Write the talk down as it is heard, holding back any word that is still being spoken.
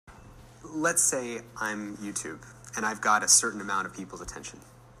let's say I'm YouTube, and I've got a certain amount of people's attention.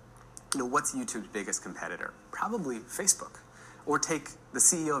 What's YouTube's biggest competitor? Probably Facebook. Or take the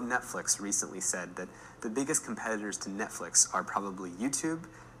CEO of Netflix recently said that the biggest competitors to Netflix are probably YouTube,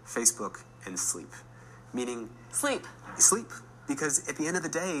 Facebook, and sleep. Meaning... Sleep. Because at the end of the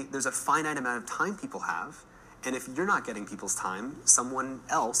day, there's a finite amount of time people have, and if you're not getting people's time, someone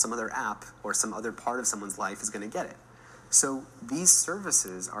else, some other app, or some other part of someone's life is going to get it. So these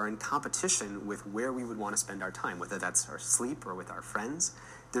services are in competition with where we would want to spend our time, whether that's our sleep or with our friends.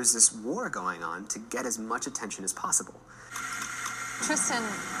 There's this war going on to get as much attention as possible. Tristan,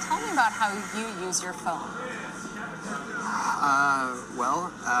 tell me about how you use your phone.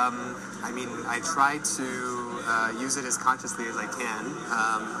 I try to use it as consciously as I can.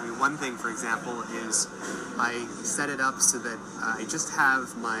 One thing, for example, is I set it up so that I just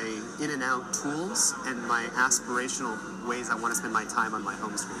have my in and out tools and my aspirational ways I want to spend my time on my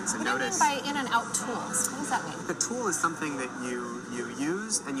home screen. So what do you mean by in and out tools? What does that mean? The tool is something that you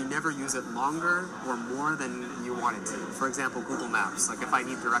use and you never use it longer or more than you want it to. For example, Google Maps. Like if I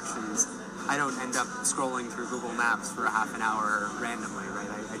need directions, I don't end up scrolling through Google Maps for a half an hour randomly, right?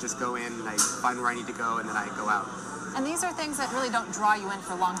 I just go in and I find where I need to go and then I go out. And these are things that really don't draw you in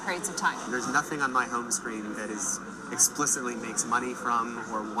for long periods of time. There's nothing on my home screen that is explicitly makes money from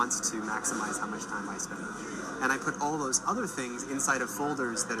or wants to maximize how much time I spend. And I put all those other things inside of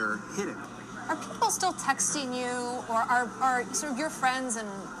folders that are hidden. Are people still texting you, or are sort of your friends and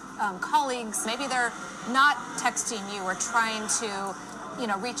colleagues, maybe they're not texting you or trying to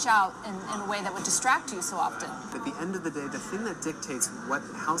reach out in a way that would distract you so often? At the end of the day, the thing that dictates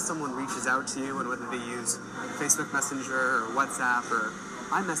how someone reaches out to you and whether they use Facebook Messenger or WhatsApp or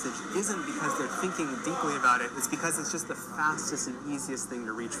iMessage isn't because they're thinking deeply about it. It's because it's just the fastest and easiest thing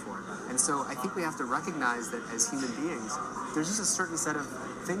to reach for. And so I think we have to recognize that as human beings, there's just a certain set of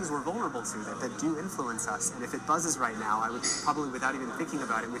things we're vulnerable to that do influence us. And if it buzzes right now, I would probably, without even thinking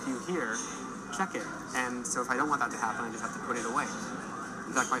about it with you here, check it. And so if I don't want that to happen, I just have to put it away.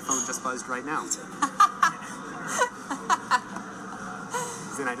 In fact, my phone just buzzed right now.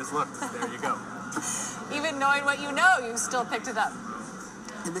 Then I just looked. There you go. Even knowing what you know, you still picked it up.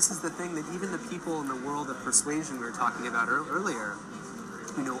 And this is the thing that even the people in the world of persuasion we were talking about earlier,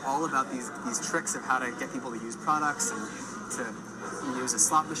 all about these tricks of how to get people to use products and to use a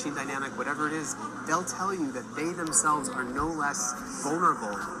slot machine dynamic, whatever it is, they'll tell you that they themselves are no less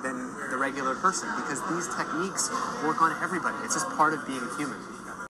vulnerable than the regular person because these techniques work on everybody. It's just part of being human.